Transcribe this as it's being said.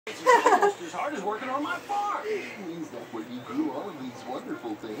It's almost as hard as working on my farm. Is that where you grew all of these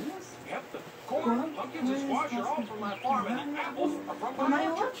wonderful things? Yep, the corn, pumpkins, and squash are all from my farm, and the apples are from my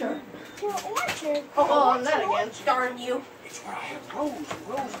orchard. Your orchard? Oh, not again. Darn you. It's where I have rows and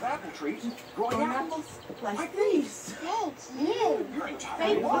rows of apple trees growing apples Like these. Thanks, you. You're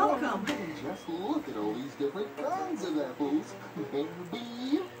entirely Welcome. And just look at all these different kinds of apples. They're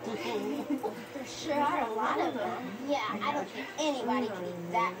beautiful. There sure are a lot of them. Yeah, I don't think anybody can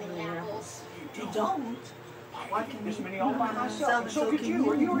eat that many apples. You don't? I can this many all by myself, So and so could you,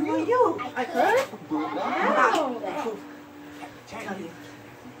 or you, or you. You. I could? Wow. Tell you.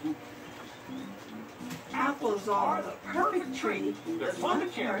 Apples are the perfect treat. They're fun to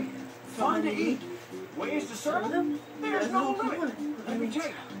carry, fun to eat. Ways to serve them, there's no limit. Let me tell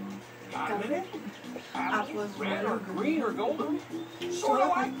you. Got a minute? Apples, red or green or golden, sort of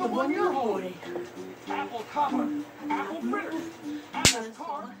like the one you're holding. Apple cobbler, apple fritter, apple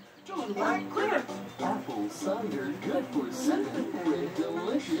tar, just like glitter. Apple cider, good for sipping. Red,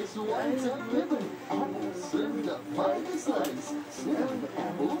 delicious, white and living. Apples served up by the slice. Seven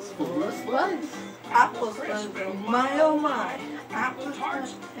apples for a slice. Apples go my oh my. Apple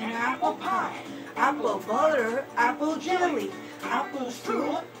tarts and apple pie. Apple butter, apple jelly. Apple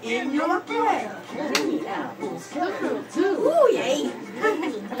strudel in your bread. Candy apples, kettle too. Ooh, yay.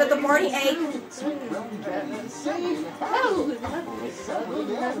 I thought the party ate. Sweet rum and saying, oh, apples,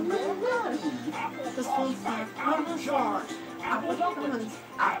 cider, and lemon. This one's my apple jar. Apple dumplings,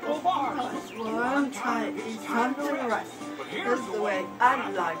 apple bars. That's where I'm trying to eat something right. This is the way I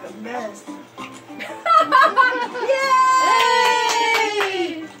like them best.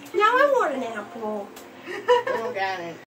 Yay! Now I want an apple. Oh, got it.